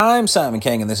I'm Simon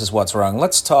King, and this is What's Wrong.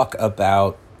 Let's talk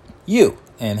about you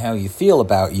and how you feel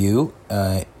about you,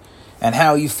 and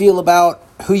how you feel about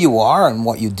who you are and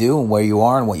what you do and where you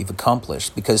are and what you've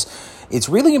accomplished. Because it's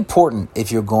really important,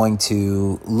 if you're going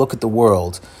to look at the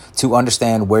world, to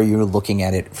understand where you're looking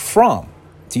at it from.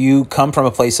 Do you come from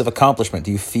a place of accomplishment?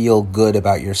 Do you feel good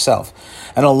about yourself?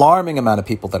 An alarming amount of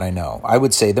people that I know, I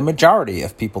would say the majority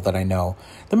of people that I know,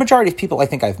 the majority of people I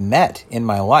think I've met in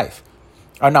my life,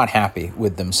 are not happy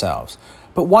with themselves.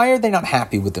 But why are they not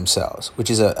happy with themselves?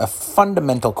 Which is a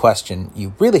fundamental question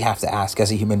you really have to ask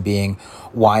as a human being.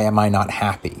 Why am I not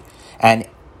happy? And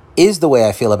is the way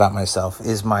I feel about myself,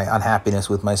 is my unhappiness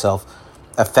with myself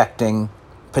affecting,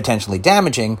 potentially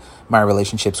damaging, my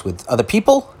relationships with other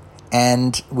people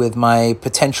and with my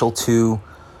potential to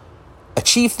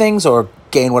achieve things or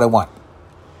gain what I want?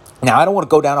 Now, I don't want to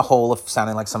go down a hole of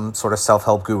sounding like some sort of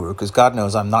self-help guru, because God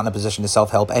knows I'm not in a position to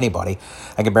self-help anybody.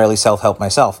 I can barely self-help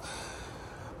myself.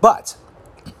 But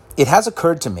it has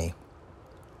occurred to me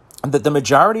that the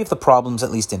majority of the problems, at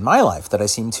least in my life, that I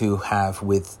seem to have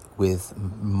with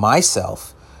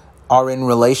myself are in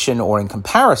relation or in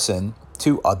comparison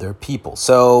to other people.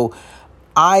 So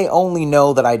I only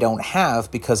know that I don't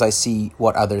have because I see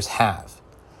what others have.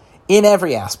 In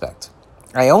every aspect.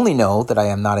 I only know that I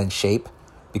am not in shape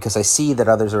because I see that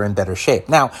others are in better shape.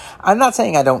 Now, I'm not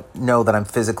saying I don't know that I'm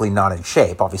physically not in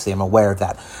shape. Obviously, I'm aware of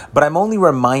that. But I'm only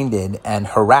reminded and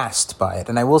harassed by it.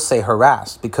 And I will say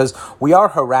harassed because we are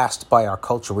harassed by our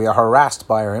culture. We are harassed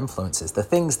by our influences, the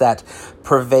things that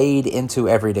pervade into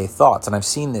everyday thoughts. And I've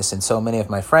seen this in so many of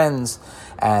my friends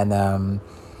and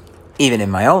even in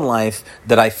my own life,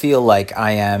 that I feel like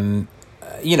I am,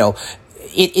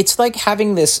 it's like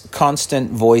having this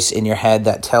constant voice in your head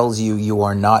that tells you you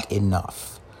are not enough.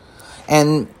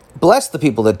 And bless the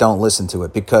people that don't listen to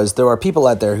it, because there are people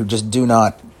out there who just do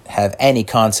not have any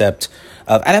concept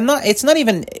of, and it's not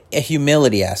even a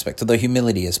humility aspect, although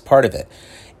humility is part of it.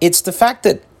 It's the fact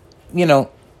that,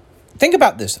 think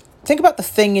about this. Think about the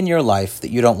thing in your life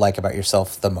that you don't like about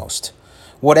yourself the most,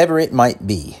 whatever it might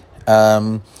be.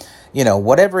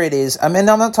 Whatever it is. I mean,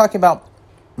 I'm not talking about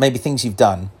maybe things you've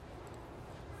done,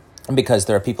 because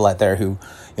there are people out there who,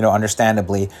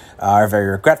 understandably are very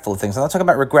regretful of things. I'm not talking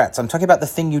about regrets. I'm talking about the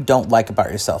thing you don't like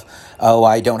about yourself. Oh,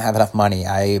 I don't have enough money.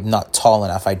 I'm not tall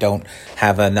enough. I don't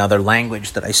have another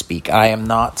language that I speak. I am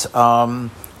not,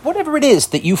 whatever it is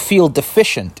that you feel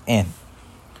deficient in.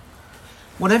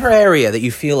 Whatever area that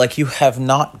you feel like you have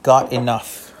not got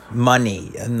enough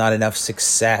money, not enough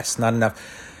success, not enough.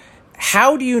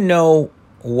 How do you know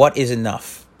what is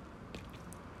enough?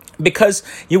 Because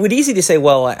you would easy to say,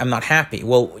 well, I'm not happy.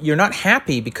 Well, you're not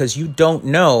happy because you don't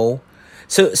know.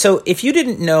 So if you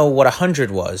didn't know what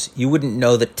 100 was, you wouldn't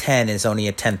know that 10 is only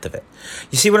a tenth of it.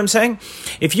 You see what I'm saying?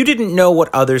 If you didn't know what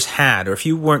others had, or if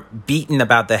you weren't beaten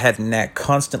about the head and neck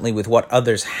constantly with what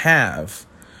others have,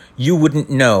 you wouldn't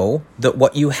know that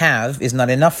what you have is not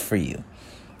enough for you.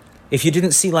 If you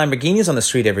didn't see Lamborghinis on the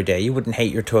street every day, you wouldn't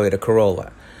hate your Toyota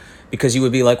Corolla. Because you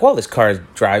would be like, well, this car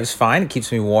drives fine. It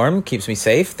keeps me warm, keeps me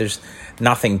safe. There's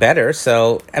nothing better.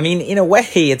 So, I mean, in a way,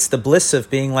 it's the bliss of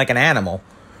being like an animal,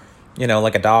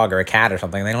 like a dog or a cat or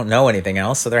something. They don't know anything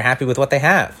else, so they're happy with what they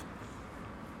have.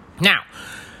 Now,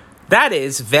 that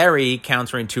is very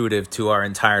counterintuitive to our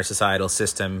entire societal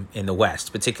system in the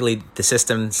West, particularly the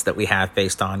systems that we have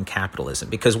based on capitalism.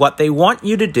 Because what they want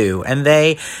you to do, and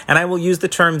I will use the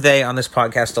term they on this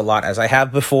podcast a lot, as I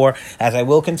have before, as I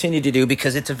will continue to do,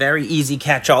 because it's a very easy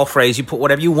catch-all phrase. You put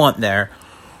whatever you want there.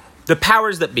 The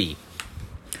powers that be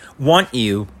want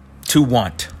you to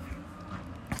want.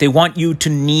 They want you to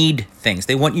need things.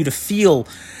 They want you to feel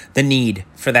the need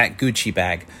for that Gucci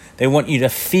bag. They want you to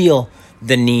feel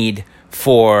the need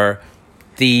for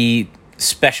the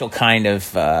special kind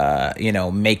of,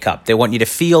 makeup. They want you to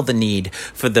feel the need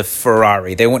for the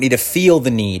Ferrari. They want you to feel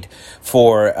the need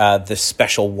for the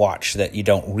special watch that you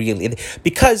don't really...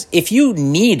 Because if you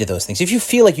need those things, if you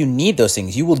feel like you need those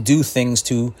things, you will do things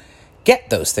to get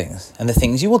those things. And the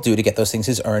things you will do to get those things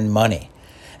is earn money.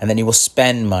 And then you will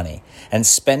spend money. And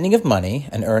spending of money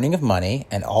and earning of money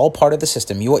and all part of the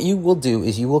system, what you will do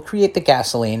is you will create the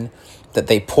gasoline that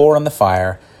they pour on the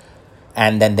fire,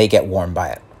 and then they get warmed by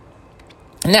it.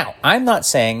 Now, I'm not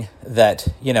saying that,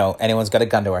 anyone's got a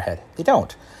gun to our head. They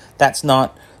don't. That's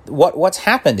not... What's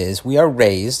happened is we are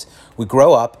raised, we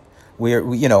grow up,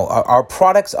 our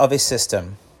products of a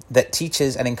system that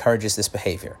teaches and encourages this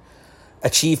behavior.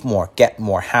 Achieve more, get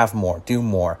more, have more, do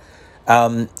more.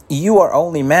 You are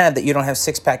only mad that you don't have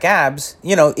six-pack abs.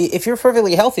 If you're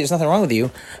perfectly healthy, there's nothing wrong with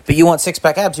you, but you want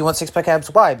six-pack abs. You want six-pack abs.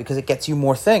 Why? Because it gets you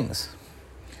more things.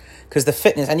 Because the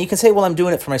fitness, and you can say, well, I'm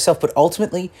doing it for myself, but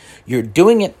ultimately you're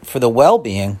doing it for the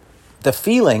well-being, the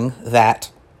feeling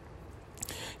that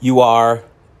you are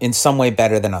in some way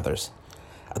better than others.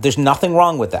 There's nothing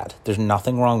wrong with that. There's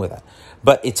nothing wrong with that.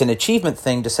 But it's an achievement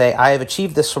thing to say, I have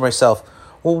achieved this for myself.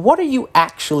 Well, what are you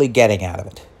actually getting out of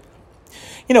it?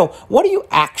 What are you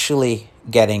actually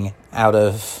getting out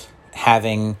of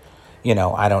having,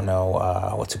 I don't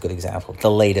know, what's a good example?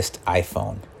 The latest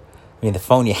iPhone. I mean, the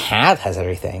phone you have has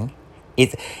everything.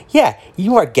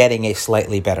 You are getting a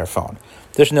slightly better phone.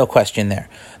 There's no question there.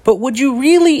 But would you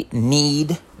really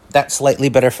need that slightly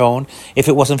better phone if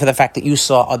it wasn't for the fact that you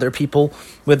saw other people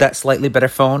with that slightly better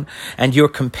phone and you're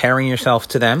comparing yourself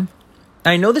to them?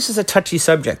 I know this is a touchy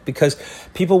subject because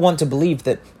people want to believe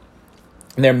that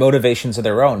their motivations are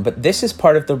their own, but this is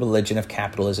part of the religion of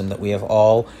capitalism that we have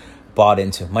all bought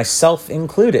into, myself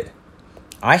included.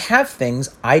 I have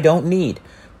things I don't need.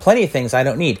 Plenty of things I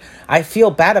don't need. I feel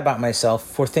bad about myself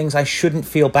for things I shouldn't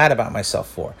feel bad about myself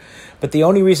for. But the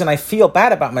only reason I feel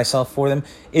bad about myself for them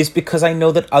is because I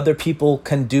know that other people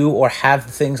can do or have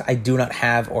the things I do not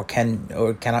have or can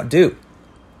or cannot do.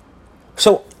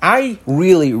 So I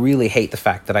really, really hate the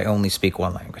fact that I only speak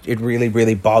one language. It really,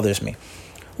 really bothers me.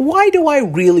 Why do I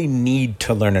really need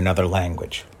to learn another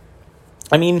language?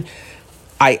 I mean,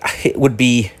 it would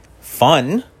be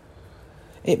fun.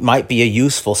 It might be a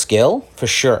useful skill, for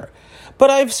sure. But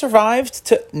I've survived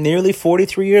to nearly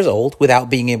 43 years old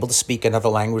without being able to speak another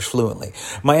language fluently.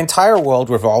 My entire world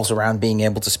revolves around being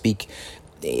able to speak,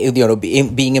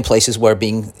 being in places where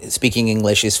speaking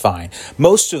English is fine.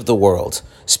 Most of the world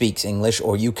speaks English,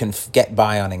 or you can get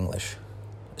by on English.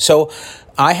 So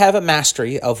I have a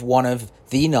mastery of one of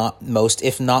the not most,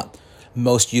 if not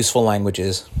most useful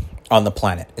languages on the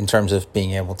planet in terms of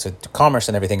being able to do commerce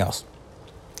and everything else.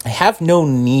 I have no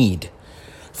need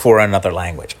for another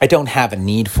language. I don't have a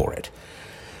need for it.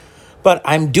 But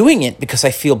I'm doing it because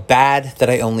I feel bad that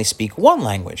I only speak one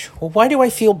language. Well, why do I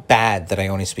feel bad that I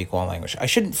only speak one language? I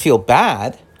shouldn't feel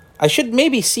bad. I should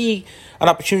maybe see an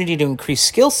opportunity to increase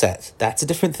skill sets. That's a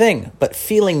different thing. But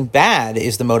feeling bad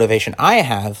is the motivation I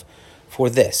have for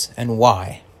this. And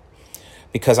why?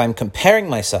 Because I'm comparing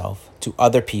myself to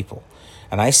other people.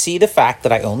 And I see the fact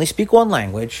that I only speak one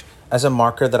language as a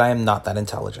marker that I am not that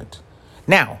intelligent.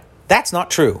 Now, that's not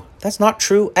true. That's not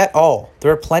true at all.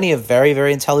 There are plenty of very,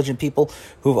 very intelligent people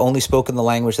who've only spoken the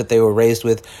language that they were raised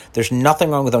with. There's nothing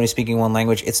wrong with only speaking one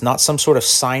language. It's not some sort of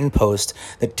signpost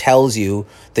that tells you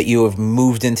that you have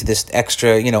moved into this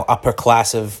extra, upper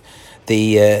class of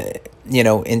the,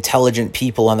 intelligent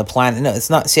people on the planet. No, it's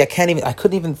not. See, I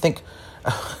couldn't even think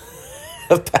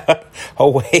about a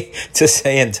way to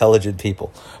say intelligent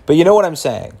people. But you know what I'm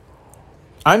saying?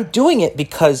 I'm doing it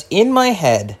because in my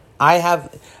head, I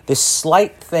have this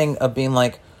slight thing of being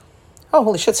like, oh,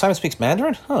 holy shit, Simon speaks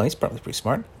Mandarin? Oh, he's probably pretty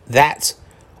smart. That's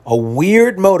a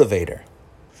weird motivator.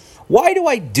 Why do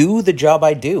I do the job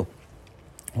I do?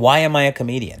 Why am I a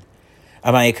comedian?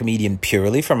 Am I a comedian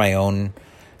purely for my own...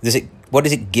 What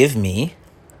does it give me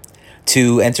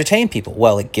to entertain people?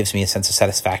 Well, it gives me a sense of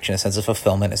satisfaction, a sense of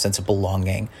fulfillment, a sense of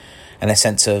belonging, and a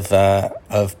sense of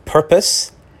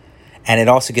purpose. And it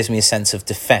also gives me a sense of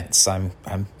defense.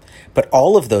 But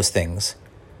all of those things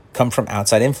come from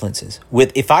outside influences.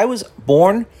 If I was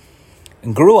born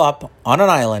and grew up on an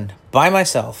island by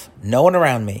myself, no one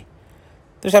around me,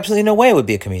 there's absolutely no way I would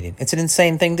be a comedian. It's an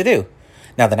insane thing to do.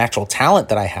 Now, the natural talent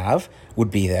that I have would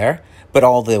be there, but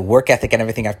all the work ethic and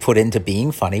everything I've put into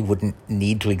being funny wouldn't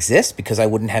need to exist because I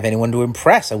wouldn't have anyone to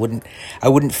impress. I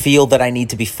wouldn't feel that I need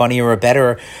to be funnier or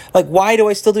better. Like, why do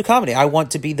I still do comedy? I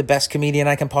want to be the best comedian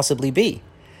I can possibly be.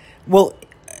 Well,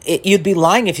 you'd be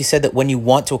lying if you said that when you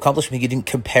want to accomplish something, you didn't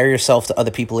compare yourself to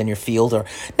other people in your field.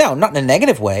 No, not in a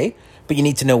negative way, but you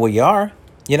need to know where you are.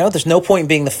 There's no point in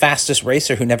being the fastest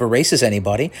racer who never races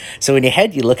anybody. So in your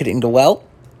head, you look at it and go, well,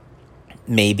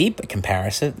 maybe, but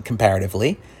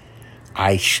comparatively,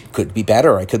 I could be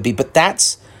better, I could be, but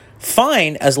that's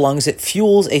fine as long as it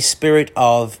fuels a spirit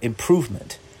of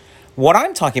improvement. What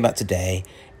I'm talking about today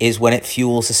is when it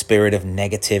fuels a spirit of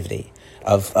negativity,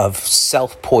 of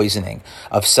self-poisoning,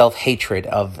 of self-hatred,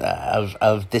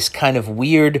 of this kind of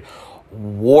weird,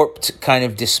 warped kind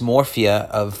of dysmorphia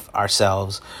of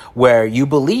ourselves, where you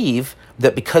believe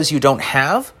that because you don't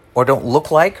have or don't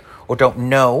look like or don't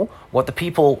know what the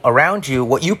people around you,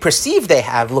 what you perceive they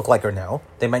have, look like or know,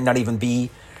 they might not even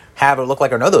have or look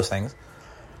like or know those things,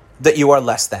 that you are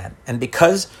less than. And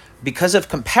because of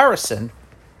comparison,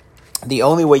 the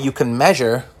only way you can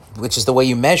measure, which is the way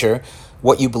you measure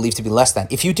what you believe to be less than.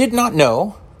 If you did not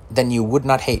know, then you would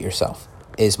not hate yourself,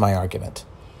 is my argument.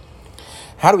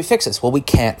 How do we fix this? Well, we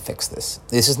can't fix this.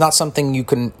 This is not something you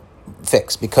can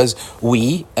fix, because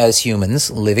we as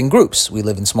humans live in groups. We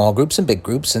live in small groups and big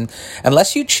groups, and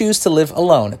unless you choose to live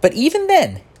alone. But even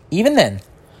then,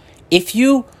 if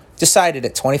you decided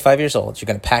at 25 years old you're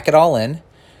going to pack it all in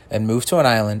and move to an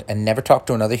island and never talk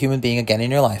to another human being again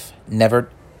in your life, never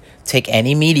take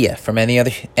any media from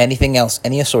anything else,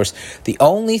 any source, the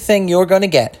only thing you're going to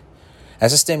get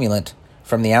as a stimulant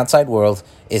from the outside world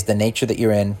is the nature that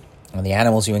you're in and the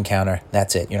animals you encounter.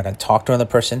 That's it. You're not going to talk to another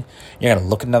person. You're going to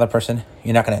look at another person.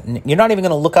 You're not even going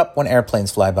to look up when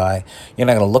airplanes fly by. You're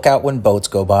not going to look out when boats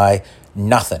go by.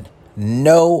 Nothing.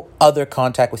 No other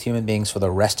contact with human beings for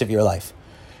the rest of your life.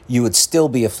 You would still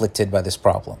be afflicted by this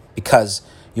problem because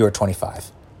you're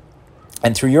 25.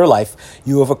 And through your life,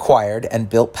 you have acquired and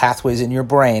built pathways in your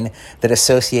brain that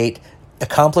associate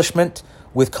accomplishment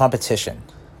with competition.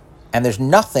 And there's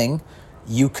nothing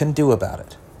you can do about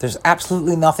it. There's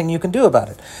absolutely nothing you can do about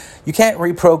it. You can't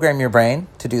reprogram your brain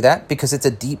to do that because it's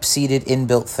a deep-seated,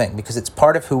 inbuilt thing, because it's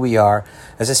part of who we are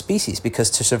as a species,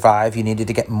 because to survive, you needed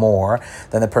to get more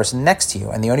than the person next to you.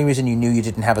 And the only reason you knew you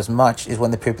didn't have as much is when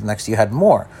the people next to you had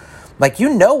more. Like,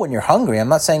 when you're hungry. I'm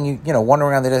not saying you wander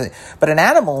around there, but an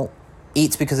animal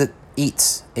eats because it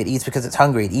eats. It eats because it's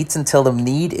hungry. It eats until the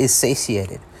need is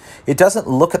satiated. It doesn't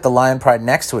look at the lion pride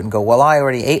next to it and go, well, I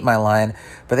already ate my lion,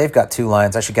 but they've got 2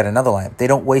 lions. I should get another lion. They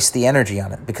don't waste the energy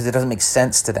on it because it doesn't make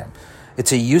sense to them.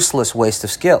 It's a useless waste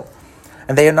of skill.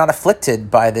 And they are not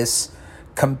afflicted by this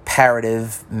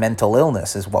comparative mental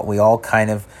illness is what we all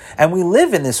and we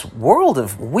live in this world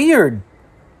of weird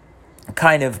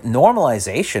kind of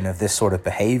normalization of this sort of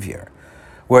behavior,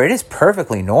 where it is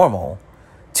perfectly normal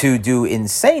to do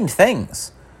insane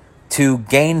things to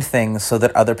gain things so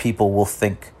that other people will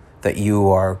think that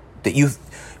even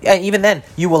then,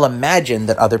 you will imagine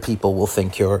that other people will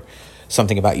think you're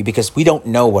something about you, because we don't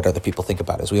know what other people think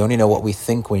about us. We only know what we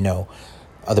think we know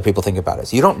other people think about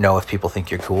us. You don't know if people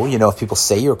think you're cool. You know if people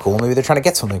say you're cool, maybe they're trying to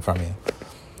get something from you.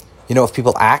 You know if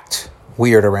people act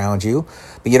weird around you,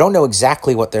 but you don't know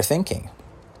exactly what they're thinking.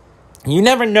 You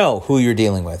never know who you're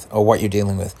dealing with or what you're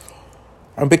dealing with.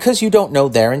 And because you don't know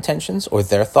their intentions or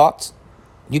their thoughts,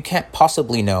 you can't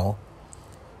possibly know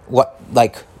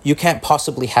you can't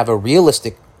possibly have a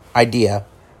realistic idea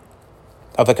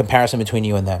of a comparison between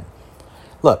you and them.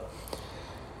 Look,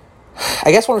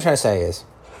 I guess what I'm trying to say is,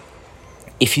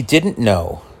 if you didn't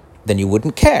know, then you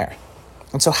wouldn't care.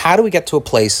 And so how do we get to a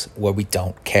place where we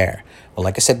don't care? Well,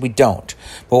 like I said, we don't.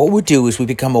 But what we do is we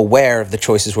become aware of the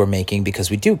choices we're making because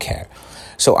we do care.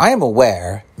 So I am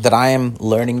aware that I am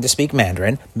learning to speak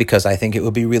Mandarin because I think it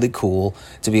would be really cool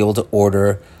to be able to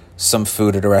order some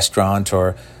food at a restaurant,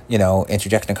 or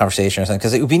interject in a conversation or something,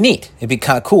 because it would be neat. It'd be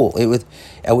kind of cool. It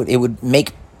would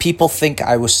make people think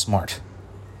I was smart,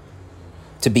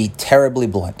 to be terribly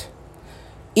blunt.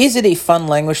 Is it a fun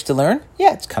language to learn?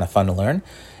 Yeah, it's kind of fun to learn.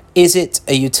 Is it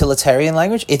a utilitarian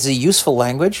language? It's a useful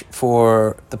language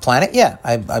for the planet. Yeah,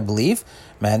 I believe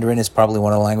Mandarin is probably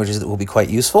one of the languages that will be quite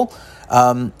useful.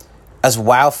 As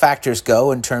wow factors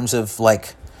go, in terms of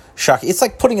shock, it's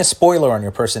like putting a spoiler on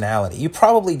your personality. You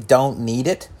probably don't need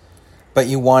it, but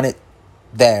you want it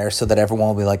there so that everyone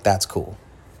will be like, that's cool.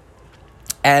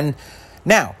 And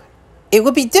now, it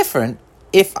would be different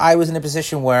if I was in a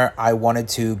position where I wanted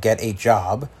to get a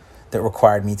job that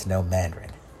required me to know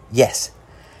Mandarin. Yes.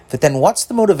 But then what's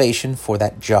the motivation for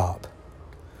that job?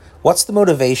 What's the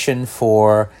motivation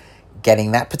for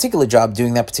getting that particular job,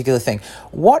 doing that particular thing?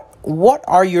 What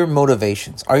are your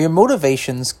motivations? Are your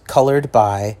motivations colored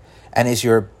by, and is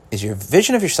your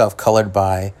vision of yourself colored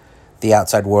by the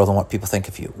outside world and what people think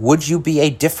of you? Would you be a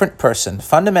different person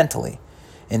fundamentally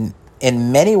in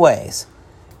many ways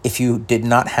if you did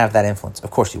not have that influence?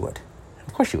 Of course you would.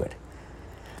 Of course you would.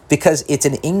 Because it's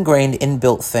an ingrained,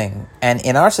 inbuilt thing. And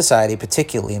in our society,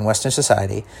 particularly in Western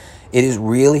society, it is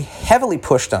really heavily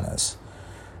pushed on us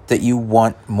that you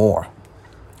want more.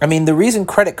 I mean, the reason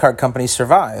credit card companies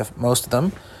survive, most of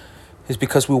them, is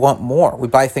because we want more. We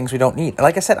buy things we don't need.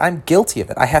 Like I said, I'm guilty of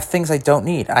it. I have things I don't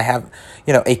need. I have,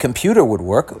 a computer would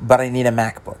work, but I need a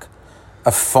MacBook.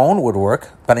 A phone would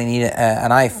work, but I need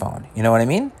an iPhone. You know what I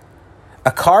mean?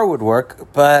 A car would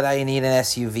work, but I need an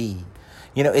SUV.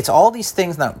 It's all these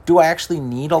things. Now, do I actually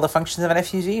need all the functions of an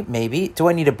SUV? Maybe. Do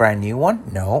I need a brand new one?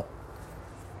 No.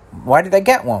 Why did I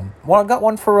get one? Well, I got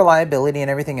one for reliability and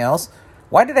everything else.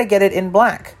 Why did I get it in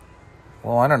black?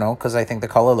 Well, I don't know, because I think the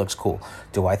color looks cool.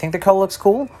 Do I think the color looks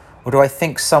cool? Or do I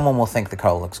think someone will think the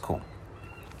color looks cool?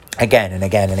 Again and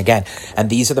again and again. And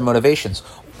these are the motivations.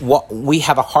 We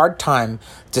have a hard time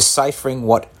deciphering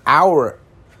what our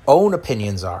own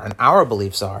opinions are and our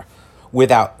beliefs are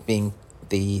without being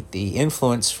the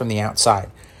influence from the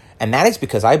outside. And that is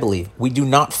because I believe we do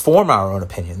not form our own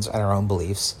opinions and our own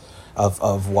beliefs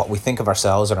of what we think of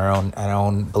ourselves, and our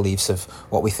own beliefs of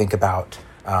what we think about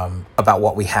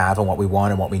what we have and what we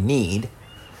want and what we need,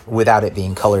 without it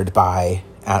being colored by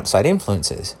outside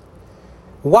influences.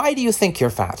 Why do you think you're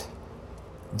fat?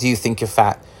 Do you think you're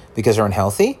fat because you're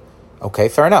unhealthy? Okay,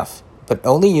 fair enough. But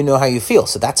only you know how you feel.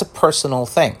 So that's a personal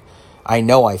thing. I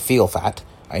know I feel fat.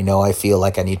 I know I feel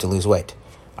like I need to lose weight.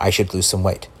 I should lose some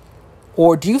weight.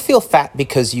 Or do you feel fat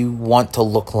because you want to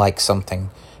look like something?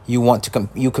 You want to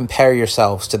you compare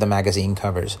yourselves to the magazine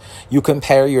covers. You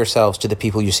compare yourselves to the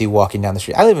people you see walking down the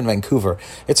street. I live in Vancouver.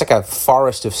 It's like a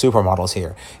forest of supermodels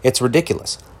here. It's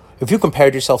ridiculous. If you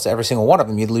compared yourself to every single one of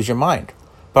them, you'd lose your mind.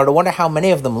 But I wonder how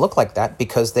many of them look like that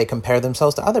because they compare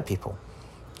themselves to other people.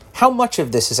 How much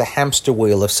of this is a hamster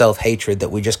wheel of self-hatred that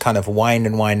we just kind of wind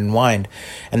and wind and wind,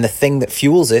 and the thing that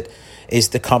fuels it is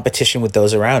the competition with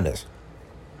those around us?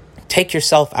 Take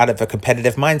yourself out of a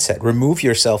competitive mindset. Remove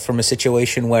yourself from a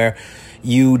situation where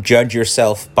you judge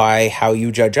yourself by how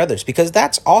you judge others, because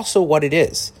that's also what it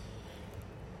is.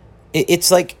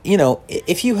 It's like,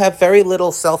 if you have very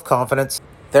little self-confidence,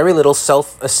 very little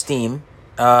self-esteem,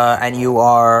 and you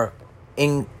are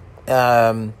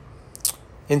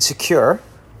insecure,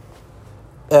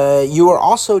 you are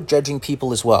also judging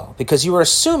people as well, because you are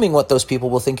assuming what those people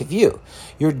will think of you.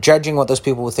 You're judging what those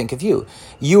people will think of you.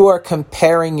 You are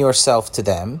comparing yourself to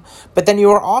them, but then you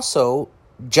are also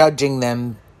judging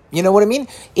them. You know what I mean?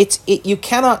 You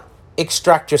cannot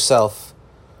extract yourself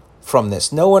from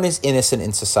this. No one is innocent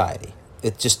in society.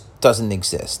 It just doesn't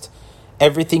exist.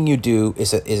 Everything you do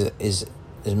is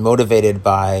motivated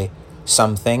by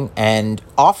something, and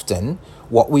often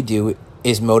what we do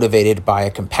is motivated by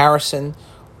a comparison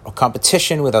or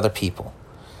competition with other people.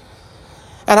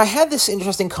 And I had this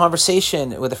interesting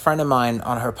conversation with a friend of mine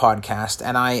on her podcast,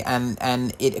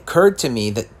 and it occurred to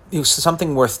me that it was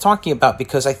something worth talking about,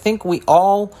 because I think we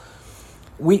know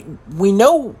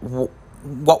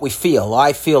what we feel.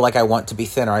 I feel like I want to be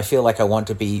thinner. I feel like I want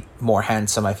to be more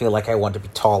handsome. I feel like I want to be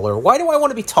taller. Why do I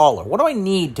want to be taller? What do I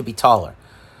need to be taller?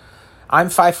 I'm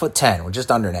 5'10", we're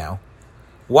just under now.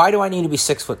 Why do I need to be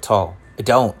 6 foot tall? I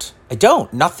don't.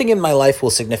 Nothing in my life will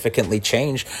significantly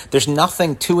change. There's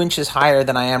nothing 2 inches higher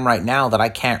than I am right now that I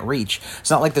can't reach.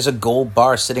 It's not like there's a gold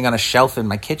bar sitting on a shelf in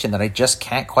my kitchen that I just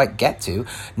can't quite get to.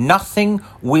 Nothing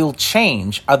will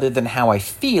change other than how I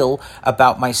feel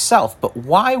about myself. But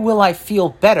why will I feel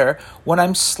better when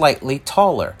I'm slightly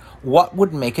taller? What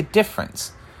would make a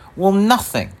difference? Well,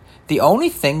 nothing. The only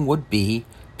thing would be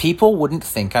people wouldn't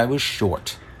think I was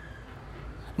short.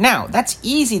 Now, that's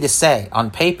easy to say on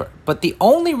paper, but the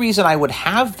only reason I would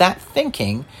have that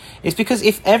thinking is because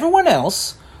if everyone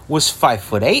else was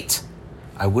 5'8",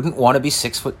 I wouldn't want to be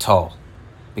 6 foot tall,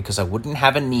 because I wouldn't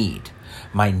have a need.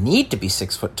 My need to be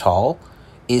 6 foot tall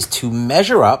is to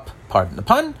measure up, pardon the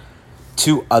pun,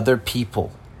 to other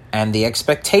people and the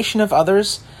expectation of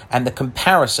others and the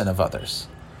comparison of others.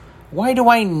 Why do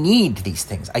I need these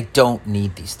things? I don't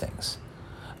need these things.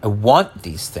 I want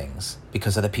these things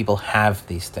because other people have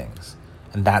these things.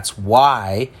 And that's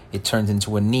why it turns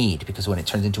into a need. Because when it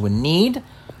turns into a need,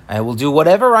 I will do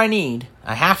whatever I need,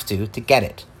 I have to get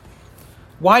it.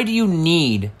 Why do you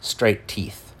need straight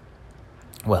teeth?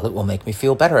 Well, it will make me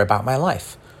feel better about my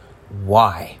life.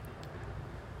 Why?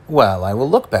 Well, I will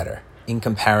look better. In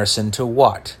comparison to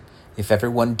what? If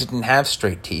everyone didn't have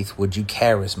straight teeth, would you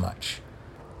care as much?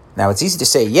 Now, it's easy to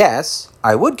say, yes,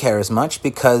 I would care as much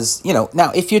because,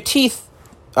 now if your teeth,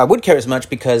 I would care as much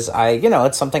because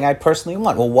it's something I personally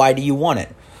want. Well, why do you want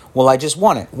it? Well, I just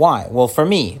want it. Why? Well, for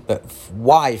me, but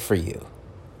why for you?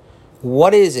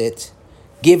 What is it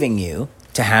giving you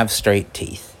to have straight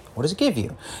teeth? What does it give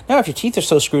you? Now, if your teeth are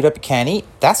so screwed up you can't eat,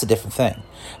 that's a different thing.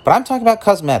 But I'm talking about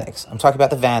cosmetics. I'm talking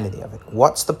about the vanity of it.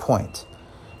 What's the point?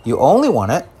 You only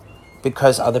want it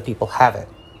because other people have it.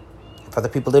 If other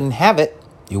people didn't have it,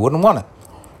 you wouldn't want it.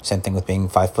 Same thing with being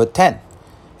 5'10".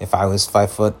 If I was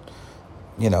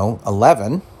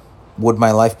 5'11", would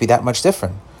my life be that much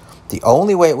different? The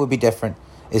only way it would be different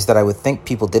is that I would think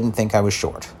people didn't think I was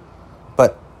short.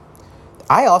 But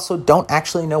I also don't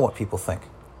actually know what people think.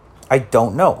 I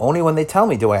don't know. Only when they tell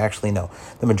me do I actually know.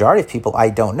 The majority of people, I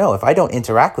don't know. If I don't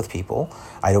interact with people,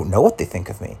 I don't know what they think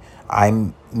of me.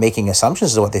 I'm making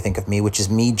assumptions of what they think of me, which is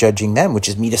me judging them, which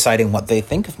is me deciding what they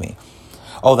think of me.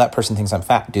 Oh, that person thinks I'm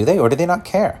fat. Do they? Or do they not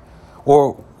care?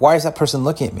 Or why is that person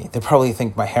looking at me? They probably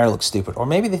think my hair looks stupid. Or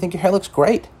maybe they think your hair looks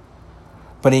great.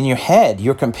 But in your head,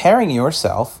 you're comparing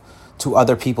yourself to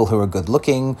other people who are good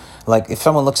looking. Like if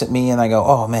someone looks at me and I go,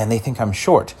 oh man, they think I'm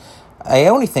short. I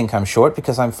only think I'm short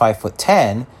because I'm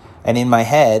 5'10", And in my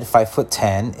head,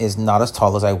 5'10" is not as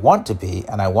tall as I want to be,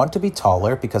 and I want to be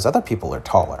taller because other people are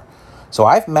taller. So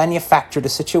I've manufactured a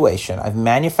situation, I've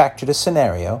manufactured a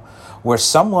scenario where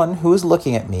someone who is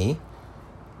looking at me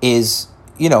is,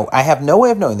 I have no way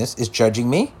of knowing this, is judging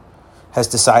me, has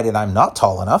decided I'm not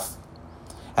tall enough,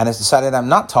 and has decided I'm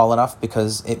not tall enough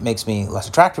because it makes me less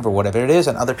attractive or whatever it is,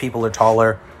 and other people are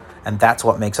taller, and that's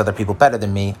what makes other people better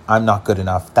than me. I'm not good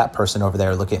enough. That person over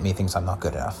there looking at me thinks I'm not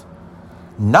good enough.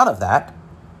 None of that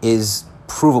is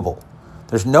provable.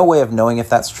 There's no way of knowing if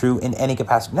that's true in any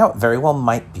capacity. No, it very well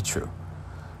might be true.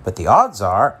 But the odds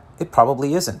are it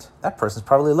probably isn't. That person's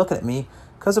probably looking at me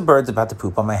because a bird's about to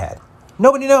poop on my head.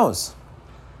 Nobody knows.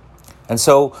 And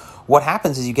so what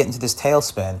happens is you get into this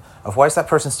tailspin of, why is that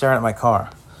person staring at my car?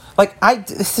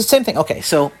 It's the same thing. Okay,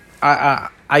 so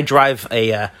I drive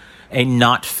a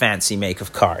not fancy make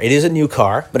of car. It is a new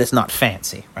car, but it's not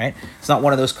fancy, right? It's not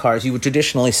one of those cars you would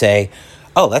traditionally say,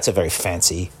 oh, that's a very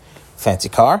fancy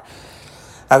car.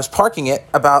 I was parking it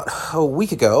about a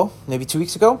week ago, maybe 2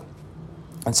 weeks ago,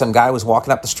 and some guy was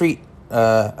walking up the street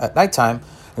at nighttime.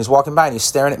 He was walking by and he's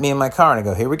staring at me in my car, and I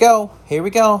go, here we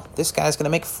go. This guy's going to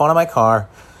make fun of my car.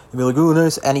 He'd be like, ooh,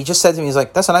 nice. And he just said to me, he's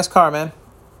like, that's a nice car, man.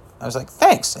 I was like,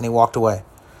 thanks. And he walked away.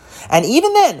 And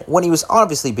even then, when he was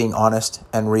obviously being honest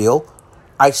and real,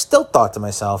 I still thought to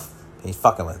myself, he's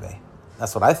fucking with me.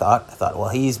 That's what I thought. I thought, well,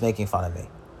 he's making fun of me.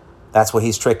 That's what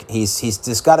he's tricking.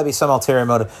 There's got to be some ulterior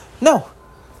motive. No.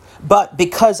 But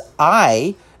because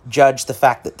I judge the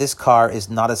fact that this car is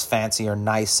not as fancy or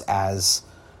nice as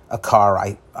a car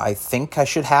I think I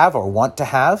should have or want to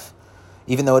have,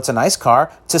 even though it's a nice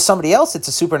car, to somebody else it's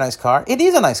a super nice car. It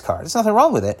is a nice car. There's nothing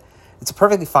wrong with it. It's a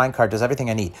perfectly fine car, does everything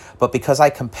I need. But because I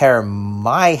compare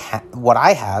what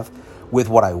I have with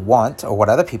what I want or what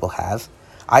other people have,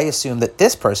 I assume that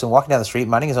this person walking down the street,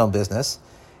 minding his own business,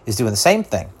 is doing the same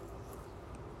thing.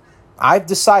 I've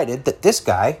decided that this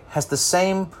guy has the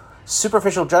same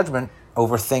superficial judgment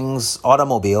over things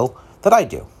automobile that I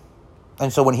do.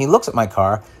 And so when he looks at my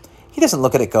car, he doesn't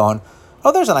look at it going,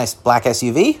 oh, there's a nice black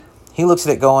SUV. He looks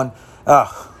at it going,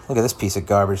 oh, look at this piece of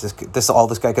garbage. This all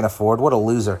this guy can afford. What a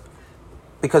loser.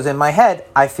 Because in my head,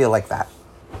 I feel like that.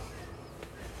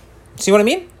 See what I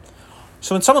mean?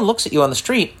 So when someone looks at you on the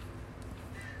street,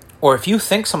 or if you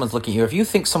think someone's looking at you, if you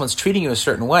think someone's treating you a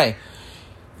certain way,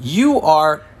 you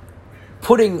are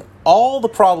putting all the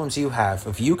problems you have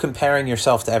of you comparing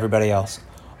yourself to everybody else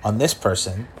on this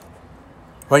person,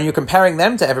 when you're comparing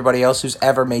them to everybody else who's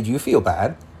ever made you feel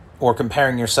bad, or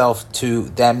comparing yourself to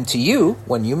them to you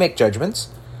when you make judgments,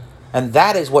 and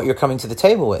that is what you're coming to the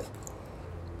table with.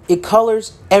 It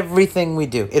colors everything we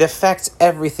do. It affects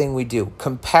everything we do.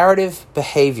 Comparative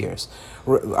behaviors.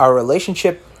 Our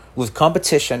relationship with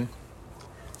competition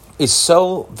is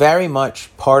so very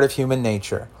much part of human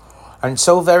nature and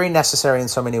so very necessary in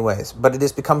so many ways. But it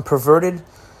has become perverted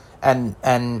and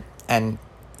kind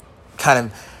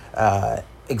of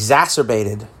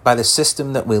exacerbated by the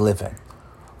system that we live in,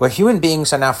 where human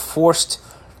beings are now forced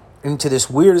into this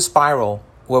weird spiral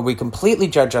where we completely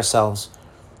judge ourselves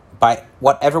by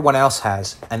what everyone else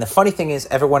has. And the funny thing is,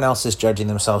 everyone else is judging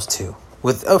themselves too,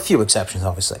 with a few exceptions,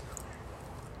 obviously.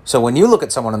 So when you look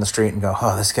at someone on the street and go,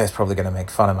 oh, this guy's probably going to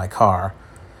make fun of my car,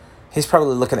 he's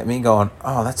probably looking at me going,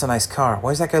 oh, that's a nice car.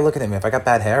 Why is that guy looking at me? If I got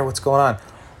bad hair, what's going on?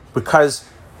 Because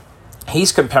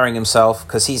he's comparing himself,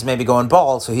 because he's maybe going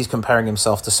bald, so he's comparing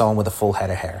himself to someone with a full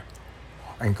head of hair.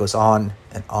 And it goes on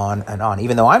and on and on.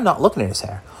 Even though I'm not looking at his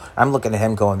hair, I'm looking at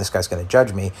him going, this guy's going to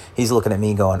judge me. He's looking at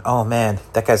me going, oh man,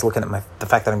 that guy's looking at the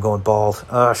fact that I'm going bald.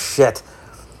 Oh shit.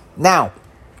 Now,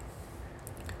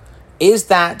 is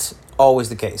that always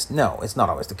the case? No, it's not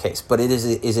always the case. But is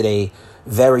it a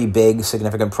very big,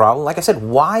 significant problem? Like I said,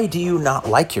 why do you not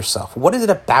like yourself? What is it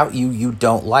about you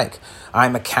don't like?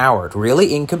 I'm a coward.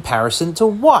 Really? In comparison to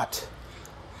what?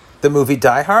 The movie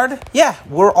Die Hard? Yeah,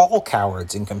 we're all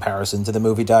cowards in comparison to the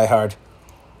movie Die Hard.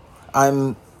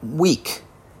 I'm weak.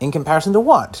 In comparison to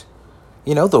what?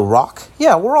 The Rock?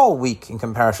 Yeah, we're all weak in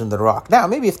comparison to The Rock. Now,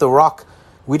 maybe if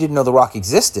we didn't know The Rock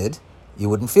existed, you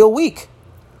wouldn't feel weak.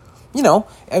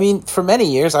 For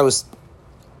many years, I was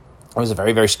a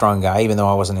very, very strong guy, even though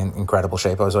I wasn't in incredible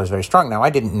shape. I was always very strong. Now, I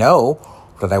didn't know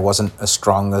that I wasn't as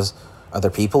strong as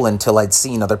other people until I'd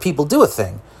seen other people do a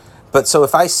thing. But so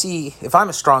if I'm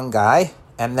a strong guy,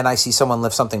 and then I see someone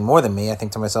lift something more than me, I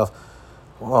think to myself,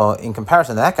 well, in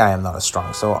comparison to that guy, I'm not as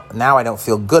strong. So now I don't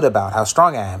feel good about how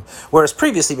strong I am. Whereas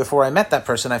previously, before I met that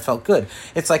person, I felt good.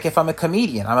 It's like if I'm a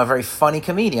comedian, I'm a very funny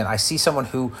comedian. I see someone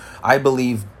who I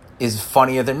believe is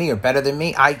funnier than me or better than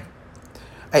me.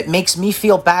 It makes me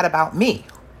feel bad about me.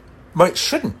 But it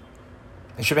shouldn't.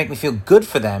 It should make me feel good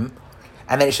for them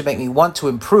And then it should make me want to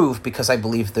improve because I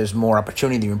believe there's more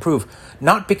opportunity to improve.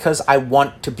 Not because I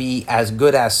want to be as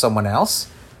good as someone else,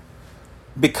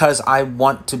 because I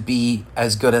want to be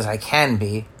as good as I can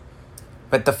be.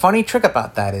 But the funny trick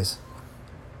about that is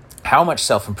how much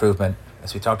self-improvement,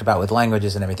 as we talked about with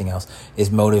languages and everything else,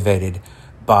 is motivated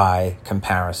by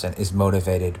comparison, is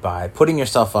motivated by putting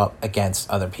yourself up against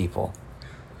other people.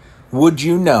 Would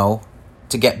you know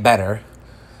to get better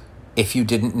if you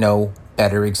didn't know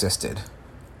better existed?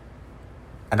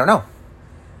 I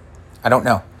don't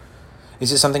know.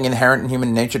 Is it something inherent in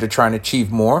human nature to try and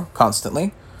achieve more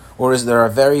constantly? Or is there a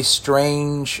very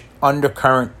strange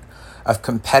undercurrent of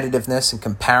competitiveness and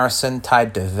comparison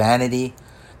tied to vanity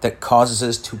that causes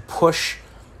us to push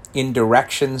in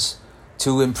directions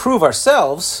to improve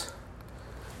ourselves,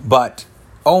 but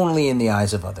only in the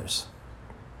eyes of others?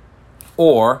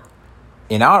 Or,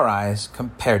 in our eyes,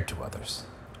 compared to others?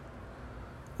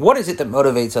 What is it that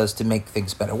motivates us to make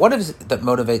things better? What is it that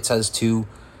motivates us to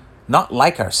not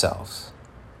like ourselves?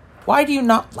 Why do you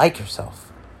not like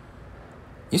yourself?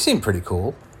 You seem pretty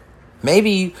cool.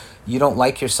 Maybe you don't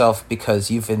like yourself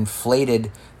because you've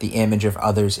inflated the image of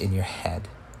others in your head.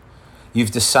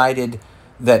 You've decided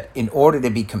that in order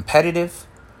to be competitive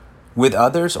with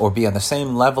others or be on the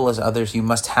same level as others, you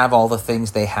must have all the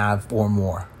things they have or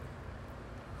more.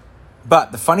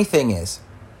 But the funny thing is,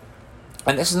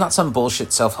 and this is not some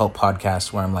bullshit self-help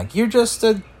podcast where I'm like, you're just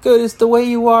as good as the way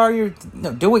you are.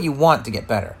 Do what you want to get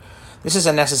better. This is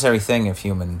a necessary thing of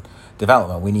human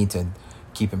development. We need to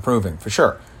keep improving, for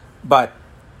sure. But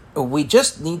we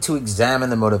just need to examine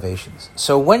the motivations.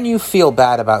 So when you feel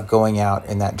bad about going out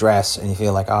in that dress and you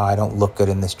feel like, I don't look good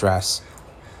in this dress,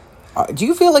 do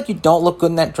you feel like you don't look good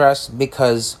in that dress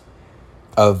because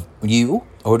of you?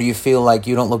 Or do you feel like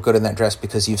you don't look good in that dress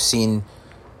because you've seen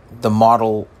the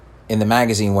model in the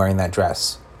magazine wearing that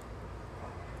dress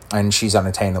and she's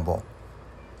unattainable?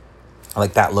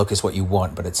 Like, that look is what you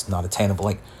want, but it's not attainable.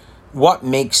 Like, what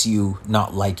makes you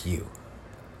not like you?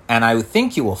 And I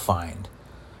think you will find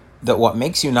that what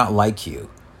makes you not like you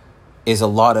is a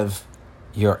lot of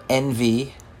your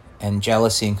envy and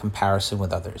jealousy in comparison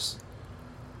with others,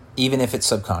 even if it's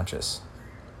subconscious.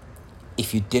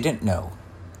 If you didn't know,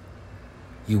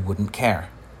 you wouldn't care.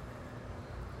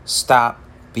 Stop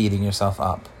beating yourself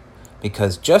up,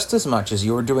 because just as much as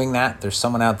you're doing that, there's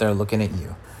someone out there looking at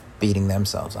you, beating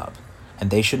themselves up, and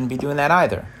they shouldn't be doing that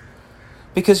either.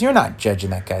 Because you're not judging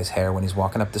that guy's hair when he's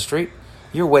walking up the street.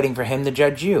 You're waiting for him to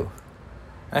judge you.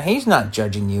 And he's not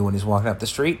judging you when he's walking up the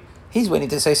street. He's waiting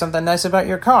to say something nice about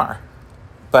your car.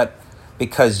 But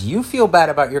because you feel bad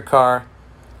about your car,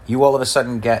 you all of a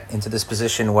sudden get into this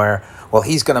position where, well,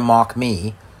 he's going to mock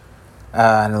me.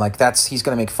 And he's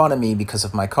going to make fun of me because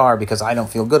of my car, because I don't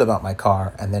feel good about my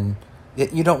car. And then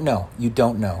you don't know. You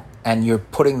don't know. And you're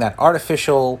putting that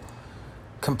artificial,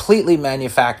 completely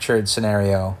manufactured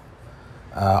scenario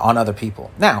on other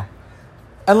people. Now,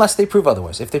 unless they prove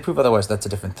otherwise. If they prove otherwise, that's a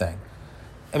different thing.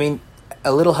 I mean,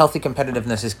 a little healthy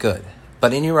competitiveness is good.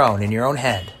 But in your own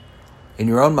head, in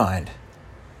your own mind,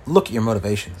 look at your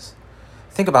motivations.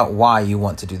 Think about why you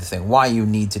want to do the thing, why you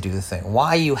need to do the thing,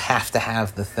 why you have to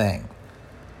have the thing.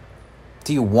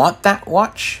 Do you want that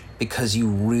watch because you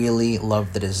really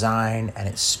love the design and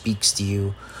it speaks to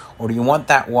you? Or do you want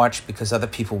that watch because other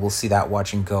people will see that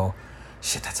watch and go,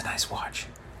 shit, that's a nice watch?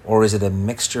 Or is it a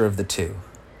mixture of the two?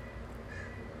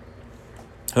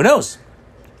 Who knows?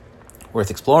 Worth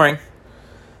exploring.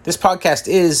 This podcast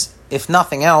is, if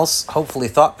nothing else, hopefully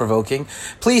thought-provoking.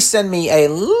 Please send me a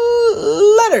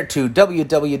letter to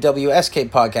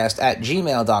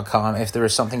www.skpodcast@gmail.com if there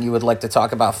is something you would like to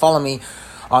talk about. Follow me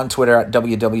on Twitter at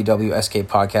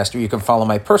www.skpodcast, or you can follow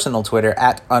my personal Twitter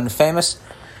at unfamous.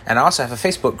 And I also have a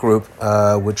Facebook group,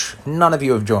 which none of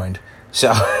you have joined.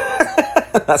 So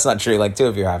that's not true. Like, 2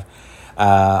 of you have.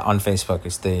 On Facebook,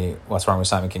 it's the What's Wrong with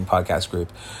Simon King podcast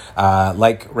group.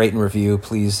 Rate, and review.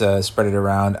 Please spread it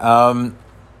around.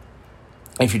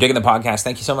 If you're digging the podcast,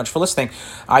 thank you so much for listening.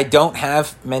 I don't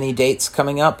have many dates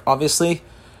coming up, obviously.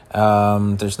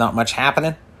 There's not much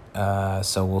happening.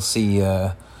 So we'll see.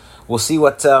 We'll see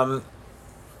what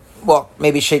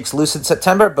maybe shakes loose in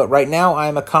September. But right now,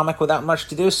 I'm a comic without much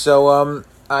to do. So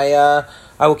I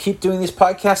will keep doing these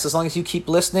podcasts as long as you keep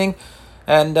listening.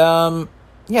 And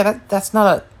that's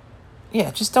not a...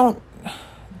 Yeah, just don't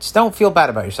feel bad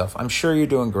about yourself. I'm sure you're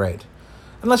doing great.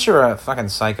 Unless you're a fucking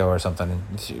psycho or something.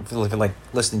 If you're like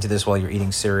listening to this while you're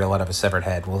eating cereal out of a severed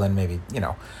head, well then maybe,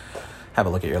 have a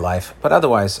look at your life. But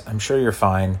otherwise, I'm sure you're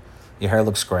fine. Your hair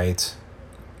looks great.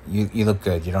 You look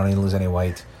good. You don't need to lose any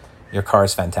weight. Your car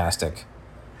is fantastic.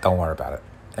 Don't worry about it.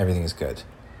 Everything is good.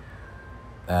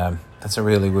 That's a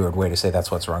really weird way to say that's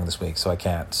what's wrong this week, so I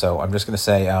can't. So I'm just going to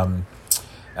say, and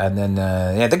then,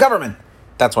 the government.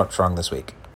 That's what's wrong this week.